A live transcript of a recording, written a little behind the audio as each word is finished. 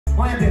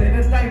यहाँ धेरै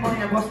बेर चाहिँ म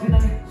यहाँ बस्दिनँ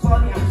नि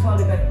सरी आम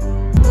सरी दाइ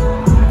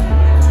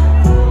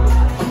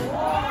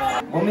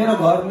मेरो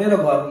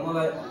घर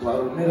मलाई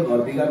मेरो घर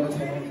बिगार्नु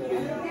छैन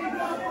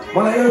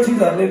मलाई यो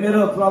चिजहरूले मेरो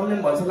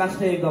प्रब्लम भन्छ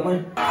लास्टै एकदमै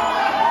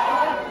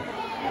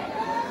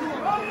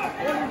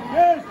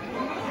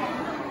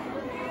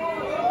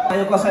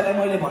यो कसैलाई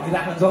मैले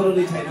भनिराख्न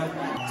जरुरी छैन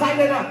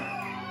चाहिँदैन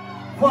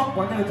फक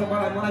भन्ने हुन्छ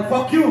मलाई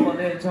फक यु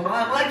भन्ने हुन्छ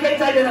मलाई केही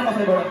चाहिँदैन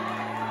कसैबाट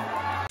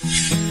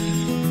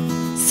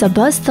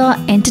Sabasta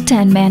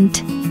Entertainment.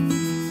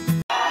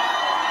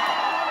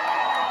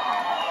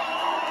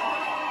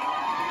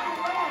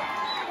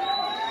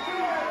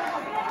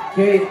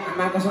 केही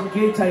आमाकसम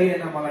केही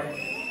चाहिएन मलाई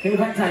केही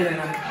पनि चाहिएन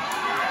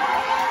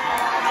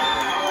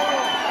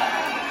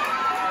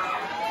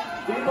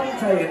केही पनि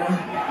चाहिएन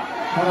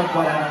फरक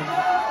परेन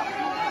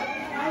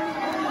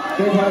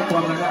केही फरक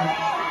पर्दैन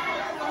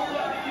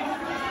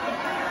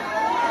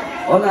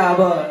होला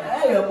अब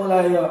यो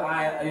मलाई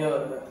यो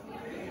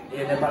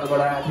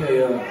नेपालबाट आएको थियो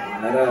यो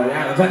र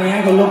यहाँ हुन्छ नि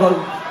यहाँको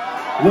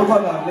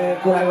लोकलहरूले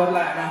कुरा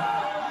गर्ला होइन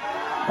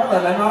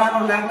तपाईँहरूलाई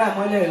नराम्रो लाग्ला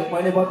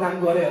मैले बदनाम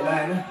गरेँ होला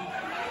होइन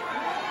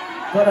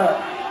तर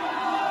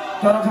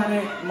खाने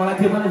मलाई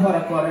त्यो पनि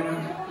फरक परेन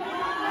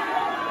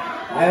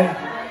है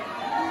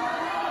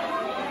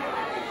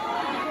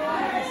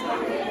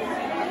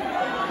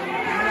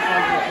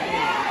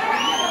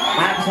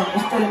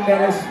यस्तो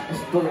इम्बेरेस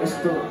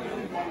यस्तो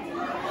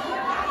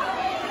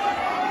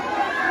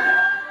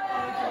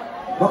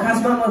म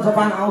खासमा म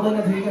जापान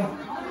आउँदैन थिएँ क्या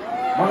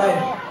मलाई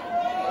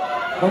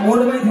म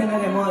मुडमै थिएन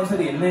क्या म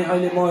यसरी हिँड्ने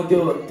अहिले म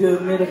त्यो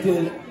मेरो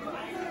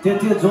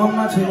त्यो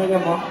जोनमा छुइनँ क्या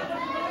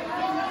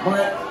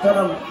मलाई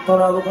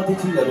तर अब कति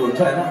चिजहरू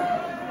हुन्छ होइन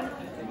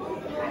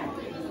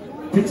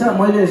ठिक छ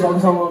मैले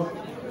सँगसँग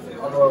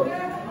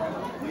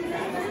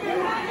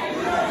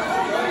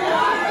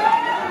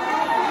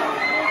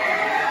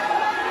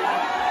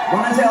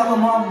अब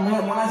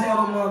मलाई चाहिँ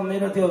अब म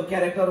मेरो त्यो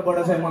क्यारेक्टरबाट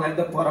चाहिँ मलाई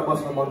एकदम पर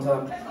बस्नु मन छ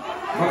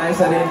मलाई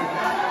यसरी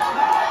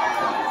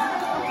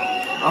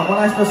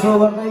मलाई यस्तो सो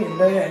गर्दै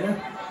हिँड्दै होइन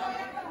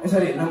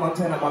यसरी हिँड्न मन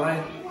छैन मलाई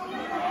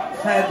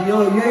सायद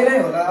यही नै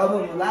होला अब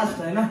लास्ट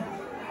होइन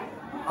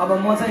अब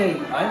म चाहिँ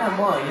होइन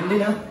म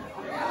हिँड्दिनँ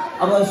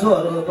अब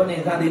सोहरू पनि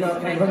जाँदिनँ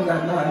कहीँ पनि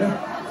जान्न होइन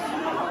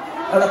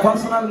एउटा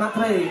पर्सनल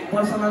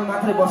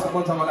मात्रै बस्न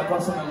मन छ मलाई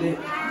पर्सनल्ली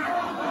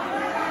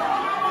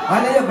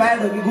होइन यो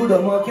ब्याड हो कि गुड हो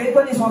म केही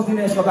पनि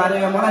सोच्दिनँ यसको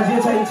बारेमा मलाई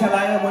जे चाहिँ इच्छा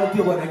लाग्यो मैले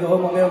त्यो भनेको हो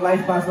म मेरो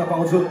लाइफ बाँच्न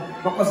पाउँछु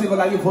म कसैको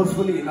लागि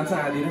फोर्सफुली हिँड्न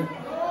चाहदिनँ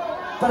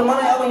तर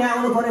मलाई अब यहाँ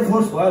आउनु पर्ने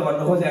फोर्स भयो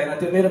भन्नु खोजेँ होइन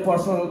त्यो मेरो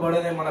पर्सनलबाट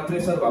नै मलाई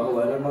प्रेसर भएको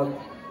भएर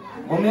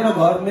म मेरो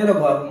घर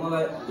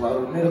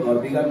मेरो घर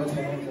बिगार्नु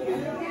छैन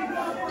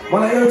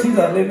मलाई यो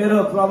चिजहरूले मेरो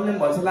प्रब्लम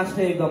भन्छ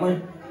लास्टै एकदमै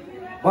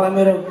मलाई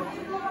मेरो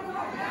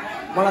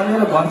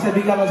घर चाहिँ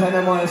बिगार्नु छैन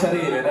म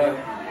यसरी हेरेर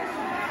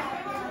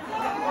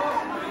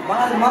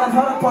मलाई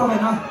फरक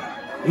पर्दैन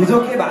हिजो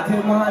के भएको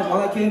थियो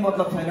मलाई केही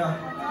मतलब छैन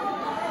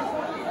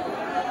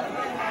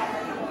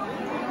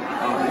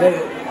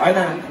होइन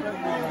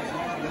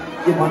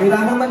यो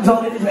भनिराख्नु पनि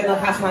जरुरी छैन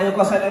खासमा यो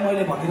कसैलाई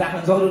मैले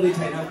भनिराख्न जरुरी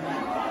छैन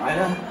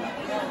होइन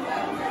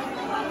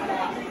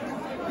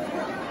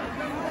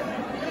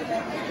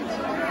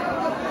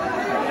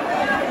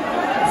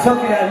It's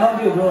okay, I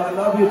love you bro, I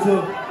love you too,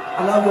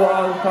 I love you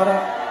all तर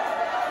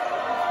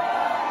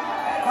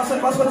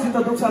कसको चित्त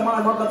दुख्छ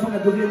मलाई मतलब छैन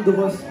दुख्यो नि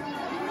दुखोस्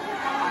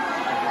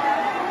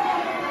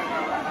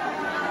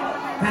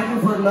थ्याङ्क यू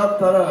फर लभ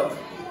तर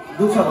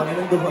दुख्छ भने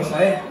पनि दुखोस्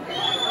है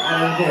I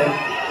don't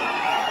care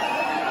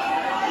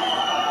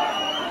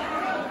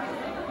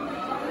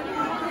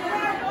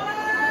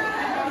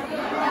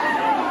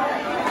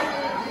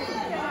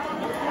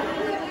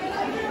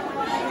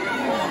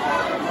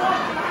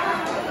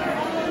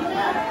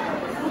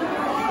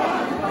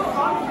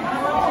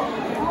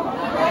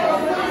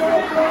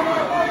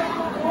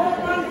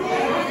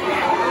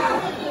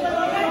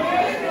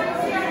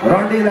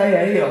रन्डीलाई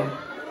है यो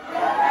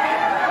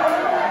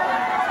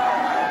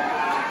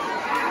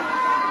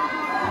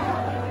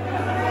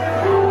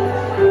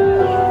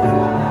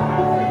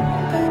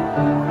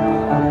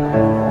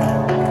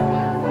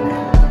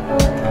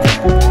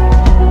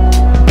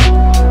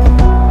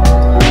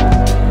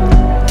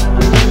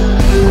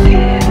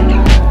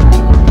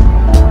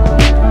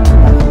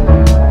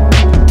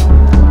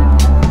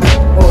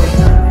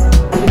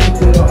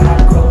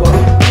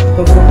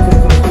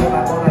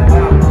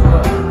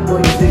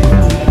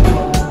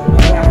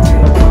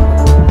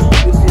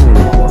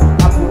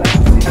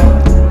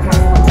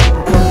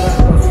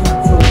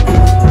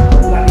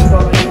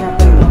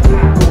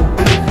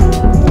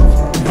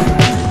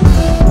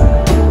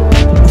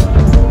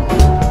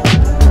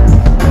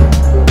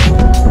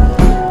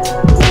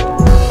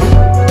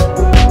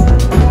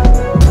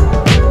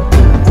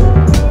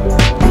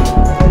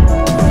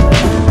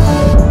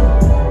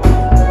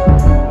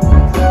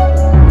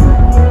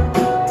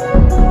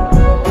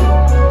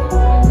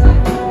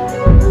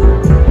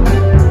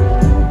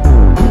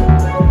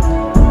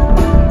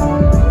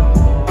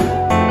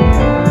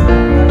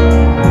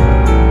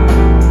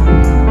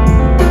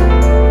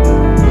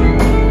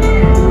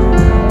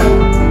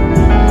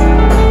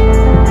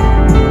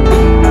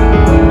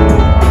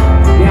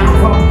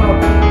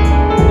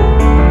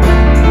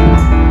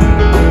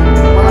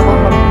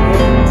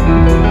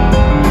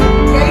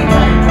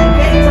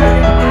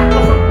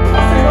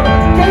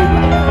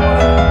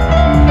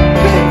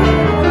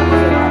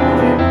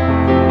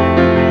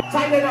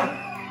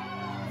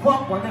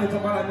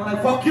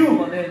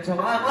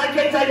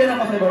चाहिँदैन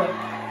कसैबाट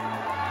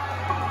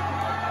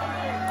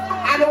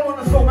I don't want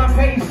to show my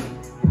face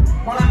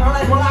मलाई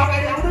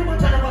अगाडि आउँदै मन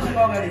छैन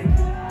कसैको अगाडि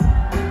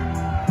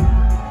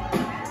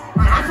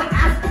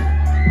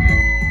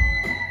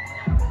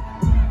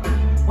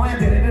म यहाँ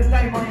धेरै बेर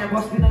चाहिँ म यहाँ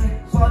बस्दिनँ नि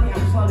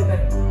सरी दाइ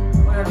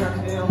म यहाँ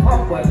जान्छु यहाँ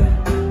फक भयो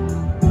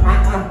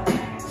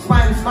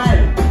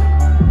Smile.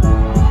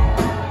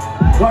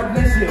 God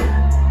bless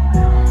you.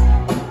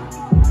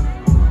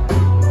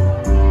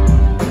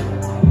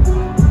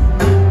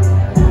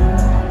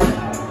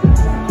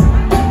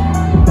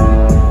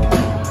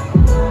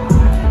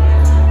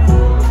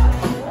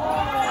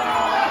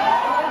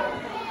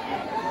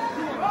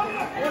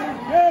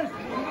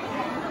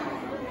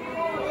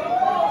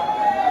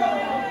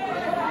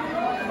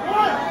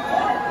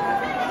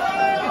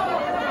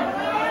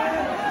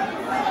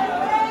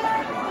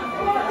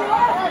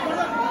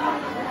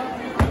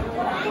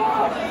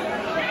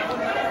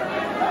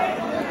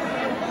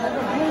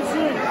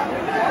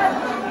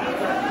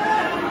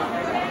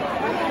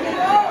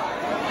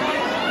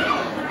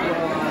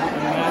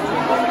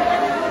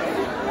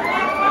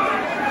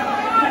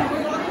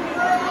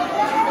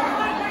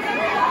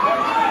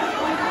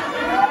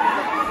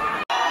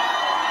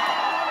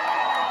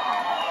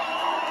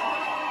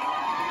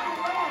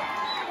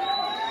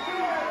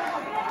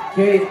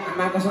 केही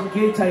आमाकसम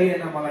केही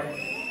चाहिएन मलाई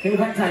केही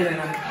पनि चाहिएन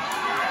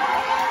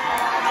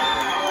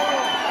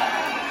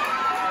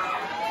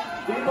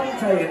केही पनि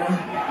चाहिएन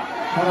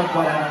फरक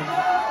परेन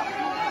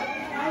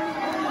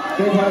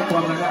केही फरक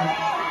पर्दैन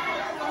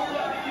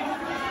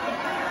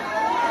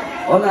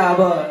होला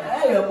अब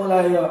यो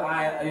मलाई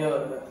यो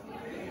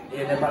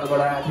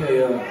नेपालबाट आएको थियो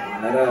यो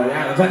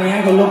यहाँ हुन्छ नि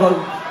यहाँको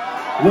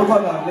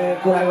लोकलहरूले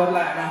कुरा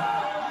गर्ला होइन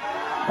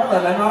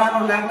तपाईँहरूलाई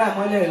नराम्रो लाग्ला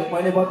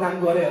मैले बदनाम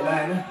गरेँ होला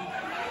होइन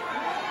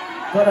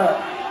तर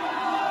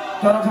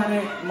खाने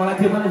मलाई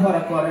त्यो पनि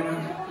फरक परेन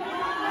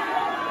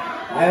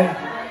है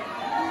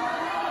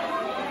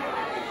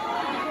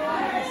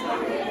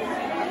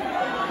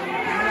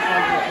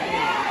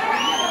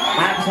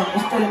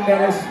यस्तो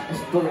इम्बेरेस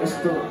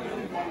यस्तो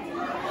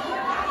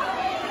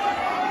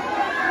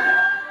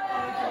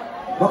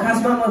म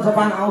खासमा म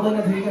जापान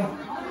आउँदैन थिएँ क्या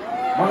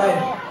मलाई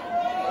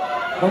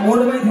म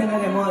मुडमै थिएन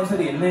क्या म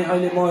यसरी हिँड्ने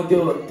अहिले म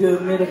त्यो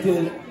मेरो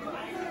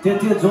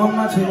त्यो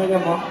जोनमा छुइनँ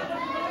क्या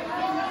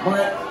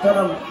मलाई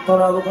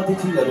तर अब कति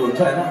चिजहरू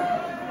हुन्छ होइन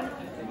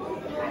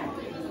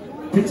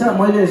ठिक छ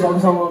मैले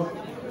सँगसँगै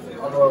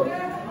अब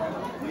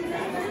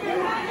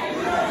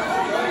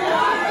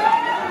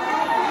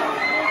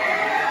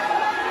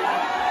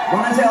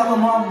मलाई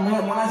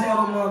चाहिँ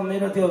अब म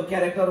मेरो त्यो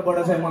क्यारेक्टरबाट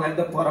चाहिँ मलाई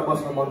एकदम पर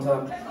बस्नु मन छ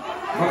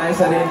मलाई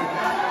यसरी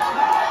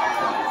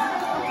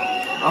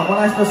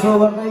मलाई यस्तो सो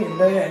गर्दै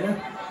हिँड्दै होइन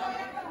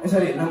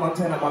यसरी हिँड्न मन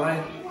छैन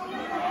मलाई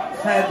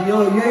सायद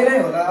यही नै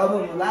होला अब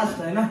लास्ट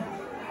होइन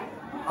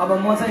अब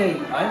म चाहिँ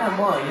होइन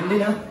म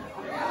हिँड्दिनँ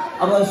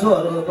अब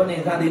सोहरू पनि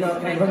जाँदिनँ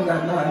कहीँ पनि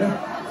जान्न होइन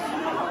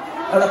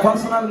एउटा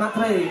पर्सनल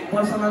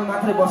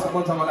मात्रै बस्न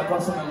मन छ मलाई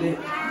पर्सनल्ली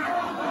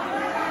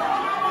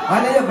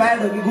होइन यो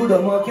ब्याड हो कि गुड हो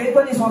म केही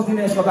पनि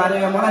सक्दिनँ यसको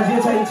बारेमा मलाई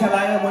जे चाहिँ इच्छा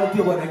लाग्यो मैले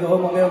त्यो भनेको हो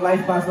म मेरो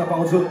लाइफ बाँच्न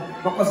पाउँछु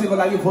म कसैको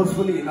लागि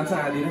फोर्सफुली हिँड्न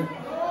चाहदिनँ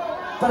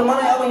तर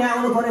मलाई अब यहाँ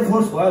आउनु पर्ने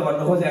फोर्स भयो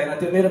भन्नु खोजेँ होइन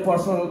त्यो मेरो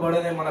पर्सनलबाट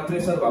नै मलाई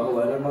प्रेसर भएको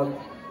भएर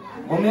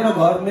म मेरो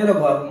घर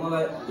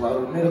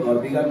मेरो घर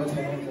बिगार्नु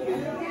छैन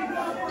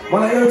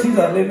मलाई यो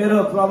चिजहरूले मेरो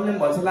प्रब्लम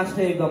भन्छ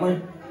लास्टै एकदमै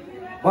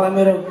मलाई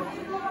मेरो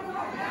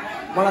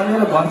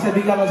घर चाहिँ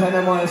बिगार्नु छैन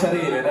म यसरी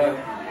हेरेर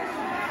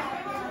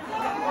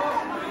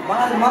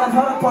मलाई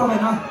फरक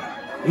पर्दैन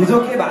हिजो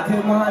के भएको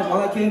थियो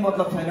मलाई केही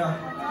मतलब छैन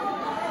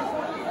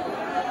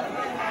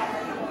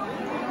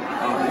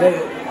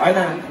होइन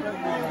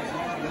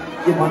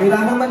यो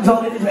भनिराख्नु पनि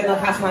जरुरी छैन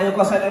खासमा यो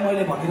कसैलाई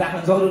मैले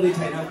भनिराख्नु जरुरी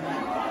छैन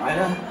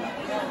होइन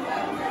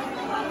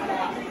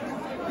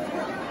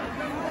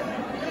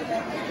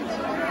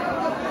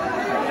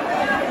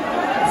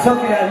It's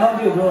okay, I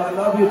love you bro, I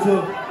love you too.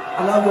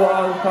 I love you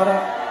all. तर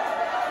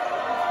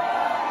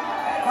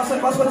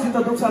कसको चित्त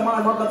दुख्छ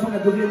मलाई मतलब छैन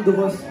दुख्यो नि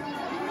दुखोस्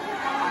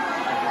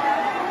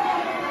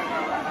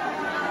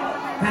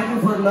थ्याङ्क यू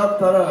फर लभ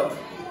तर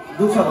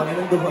दुख्छ भने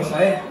पनि दुखोस्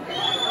है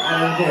I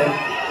don't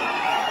care.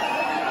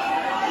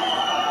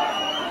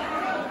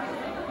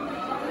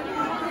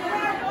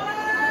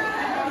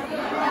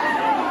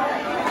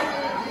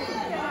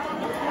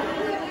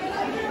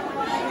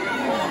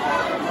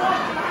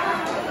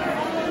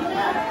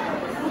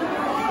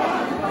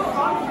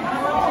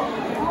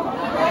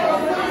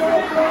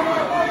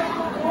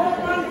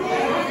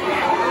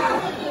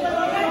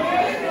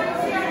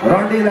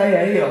 रन्डीलाई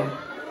है यो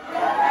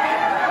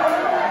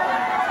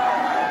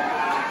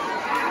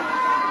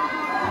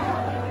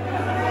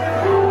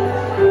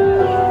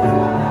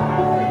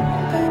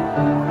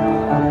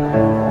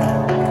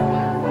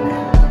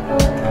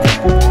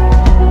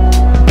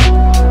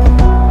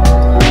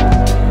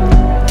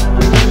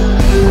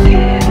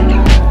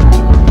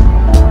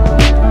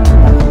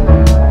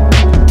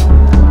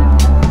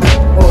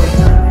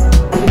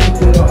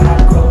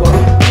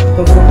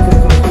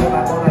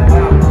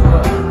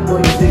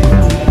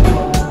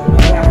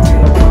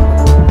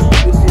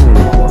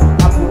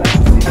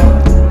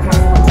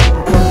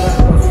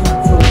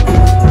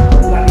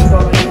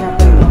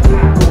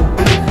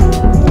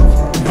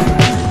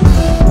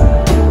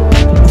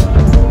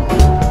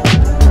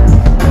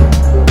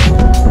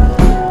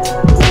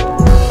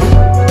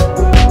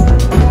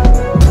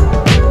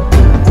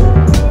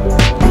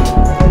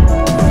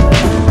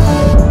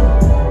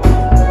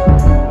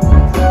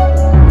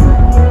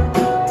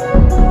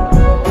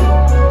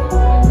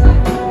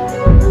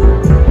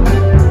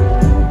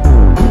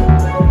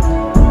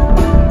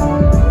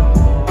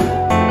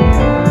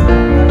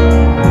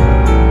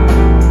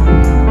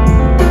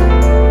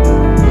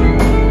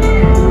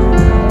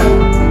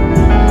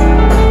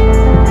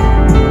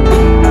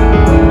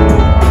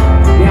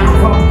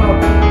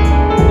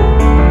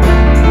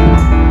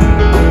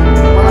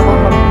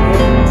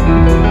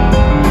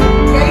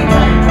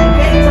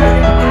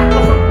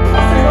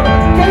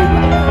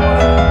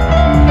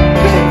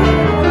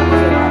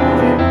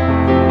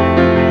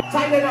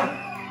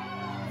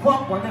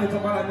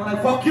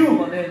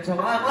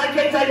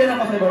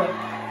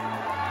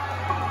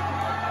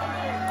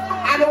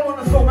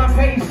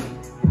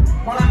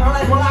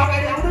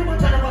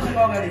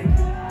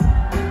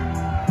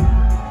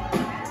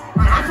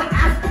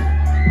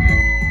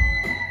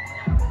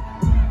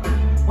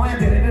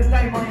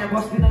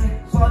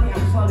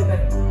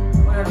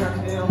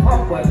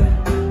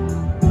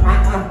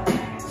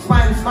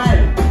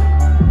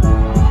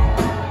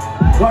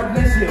God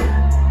bless you.